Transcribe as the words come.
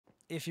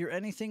if you're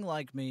anything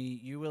like me,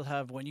 you will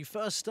have, when you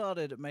first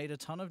started, made a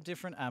ton of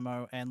different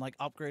ammo and like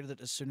upgraded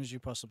it as soon as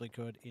you possibly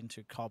could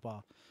into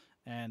copper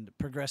and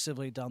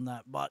progressively done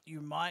that. But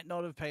you might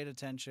not have paid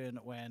attention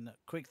when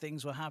quick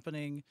things were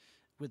happening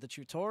with the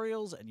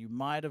tutorials, and you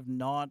might have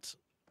not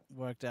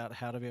worked out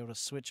how to be able to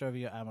switch over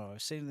your ammo.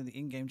 I've seen it in the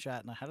in-game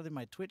chat, and I had it in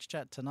my Twitch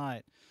chat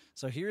tonight.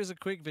 So here is a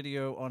quick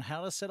video on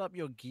how to set up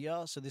your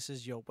gear. So this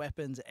is your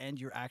weapons and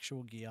your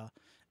actual gear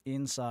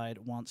inside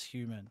Once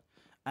Human.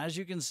 As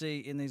you can see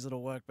in these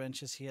little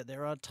workbenches here,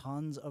 there are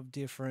tons of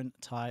different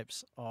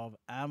types of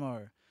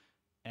ammo,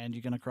 and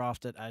you're going to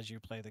craft it as you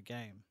play the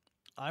game.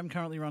 I'm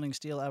currently running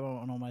steel ammo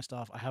on all my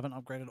stuff. I haven't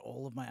upgraded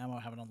all of my ammo.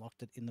 I haven't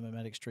unlocked it in the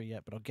memetics tree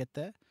yet, but I'll get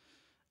there.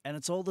 And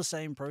it's all the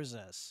same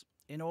process.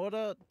 In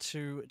order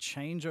to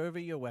change over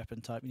your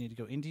weapon type, you need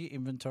to go into your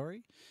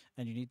inventory,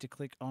 and you need to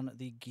click on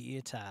the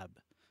gear tab.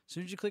 As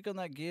soon as you click on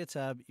that gear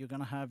tab, you're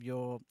going to have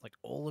your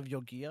all of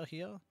your gear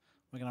here.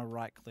 We're going to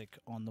right click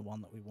on the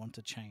one that we want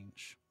to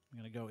change. We're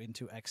going to go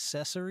into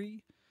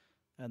accessory,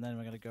 and then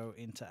we're going to go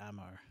into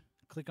ammo.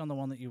 Click on the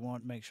one that you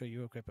want. Make sure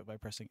you equip it by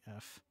pressing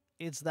F.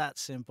 It's that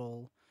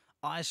simple.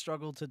 I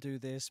struggled to do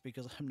this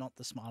because I'm not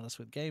the smartest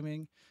with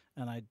gaming,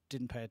 and I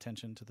didn't pay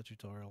attention to the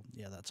tutorial.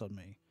 Yeah, that's on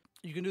me.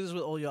 You can do this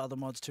with all your other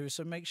mods too,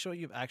 so make sure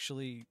you've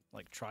actually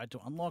tried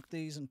to unlock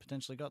these and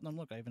potentially gotten them.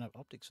 Look, I even have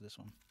optics for this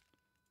one.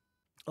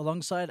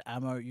 Alongside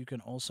ammo, you can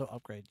also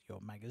upgrade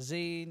your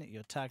magazine,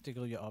 your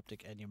tactical, your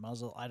optic, and your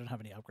muzzle. I don't have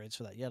any upgrades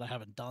for that yet. I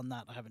haven't done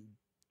that. I haven't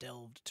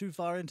delved too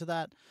far into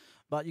that,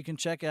 but you can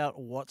check out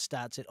what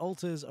stats it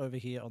alters over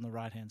here on the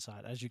right-hand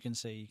side. As you can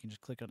see, you can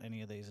just click on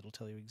any of these. It'll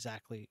tell you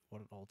exactly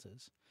what it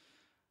alters.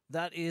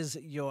 That is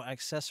your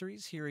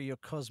accessories. Here are your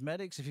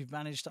cosmetics. If you've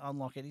managed to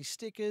unlock any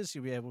stickers,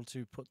 you'll be able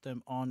to put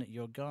them on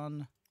your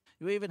gun.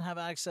 You even have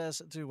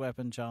access to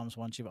weapon charms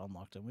once you've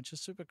unlocked them, which is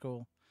super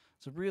cool.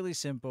 It's really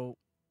simple.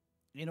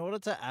 In order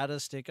to add a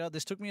sticker,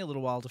 this took me a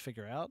little while to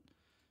figure out.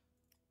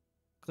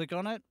 Click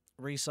on it,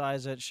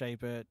 resize it,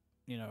 shape it,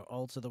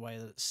 alter the way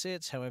that it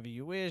sits, however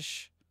you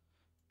wish,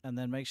 and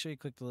then make sure you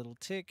click the little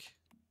tick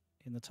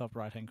in the top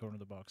right-hand corner of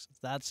the box. It's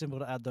that simple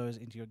to add those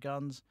into your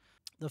guns.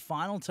 The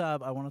final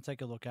tab I want to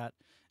take a look at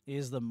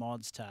is the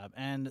mods tab,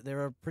 and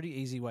there are pretty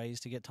easy ways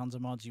to get tons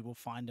of mods. You will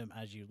find them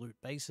as you loot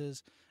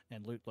bases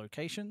and loot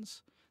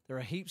locations. There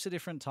are heaps of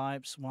different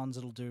types, ones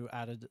that'll do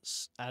added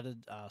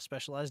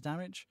specialized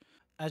damage.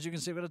 As you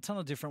can see, we've got a ton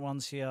of different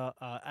ones here.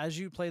 As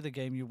you play the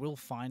game, you will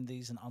find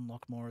these and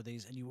unlock more of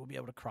these, and you will be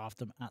able to craft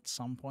them at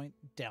some point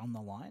down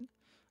the line.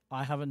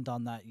 I haven't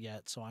done that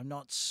yet, so I'm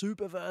not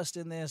super versed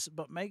in this,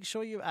 but make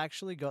sure you've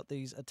actually got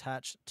these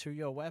attached to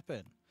your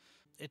weapon.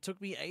 It took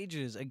me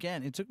ages.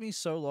 Again, it took me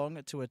so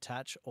long to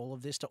attach all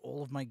of this to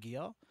all of my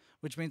gear,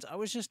 which means I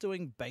was just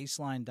doing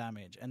baseline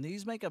damage, and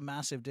these make a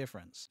massive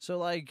difference.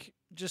 So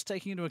just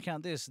taking into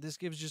account this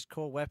gives just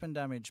core weapon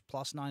damage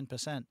plus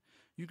 9%.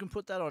 You can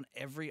put that on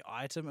every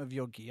item of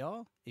your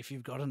gear if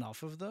you've got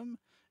enough of them,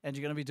 and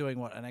you're going to be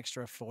doing, an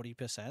extra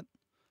 40%,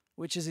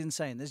 which is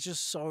insane. There's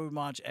just so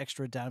much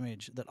extra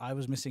damage that I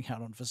was missing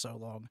out on for so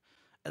long.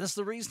 And that's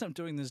the reason I'm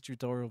doing this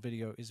tutorial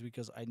video, is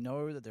because I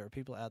know that there are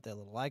people out there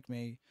that are like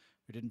me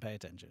who didn't pay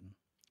attention.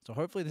 So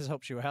hopefully this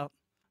helps you out.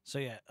 So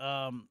yeah,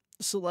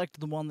 select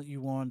the one that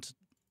you want,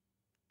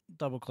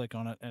 double click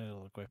on it, and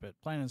it'll equip it.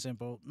 Plain and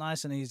simple,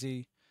 nice and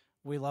easy.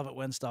 We love it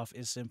when stuff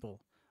is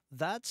simple.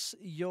 That's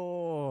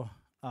your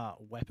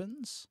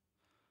weapons.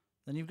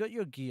 Then you've got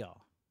your gear.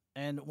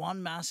 And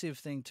one massive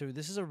thing too,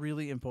 this is a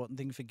really important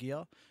thing for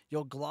gear,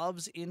 your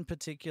gloves in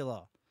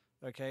particular.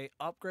 Okay,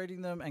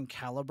 upgrading them and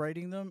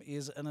calibrating them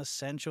is an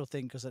essential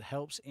thing because it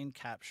helps in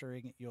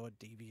capturing your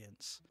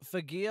deviants. For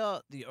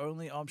gear, the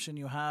only option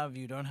you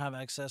don't have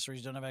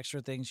accessories, don't have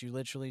extra things, you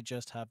literally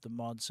just have the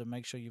mods. So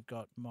make sure you've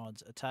got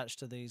mods attached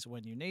to these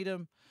when you need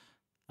them.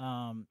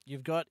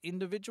 You've got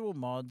individual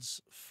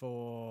mods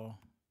for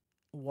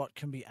what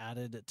can be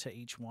added to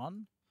each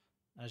one,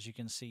 as you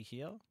can see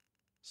here.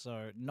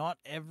 So not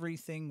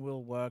everything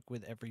will work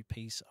with every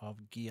piece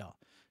of gear.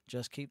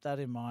 Just keep that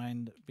in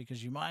mind,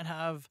 because you might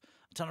have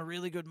a ton of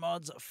really good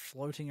mods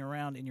floating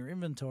around in your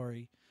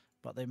inventory,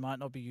 but they might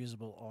not be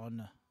usable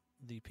on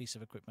the piece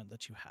of equipment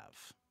that you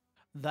have.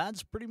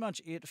 That's pretty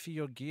much it for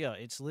your gear.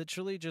 It's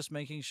literally just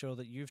making sure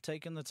that you've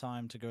taken the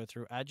time to go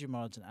through, add your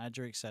mods and add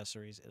your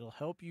accessories. It'll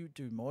help you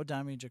do more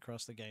damage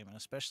across the game, and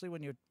especially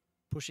when you're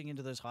pushing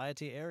into those higher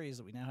tier areas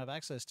that we now have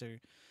access to,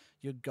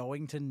 you're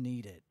going to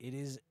need it. It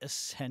is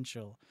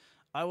essential.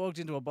 I walked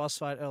into a boss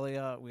fight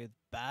earlier with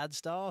bad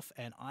stuff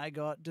and I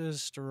got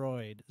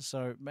destroyed.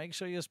 So make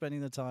sure you're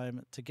spending the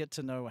time to get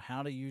to know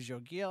how to use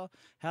your gear,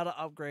 how to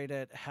upgrade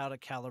it, how to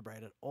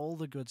calibrate it, all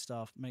the good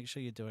stuff. Make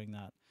sure you're doing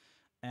that.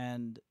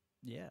 And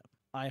yeah,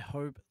 I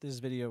hope this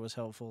video was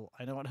helpful.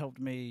 I know it helped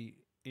me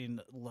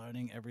in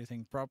learning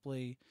everything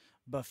properly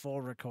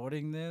before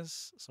recording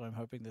this, so I'm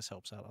hoping this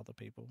helps out other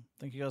people.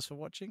 Thank you guys for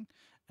watching,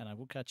 and I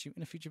will catch you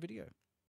in a future video.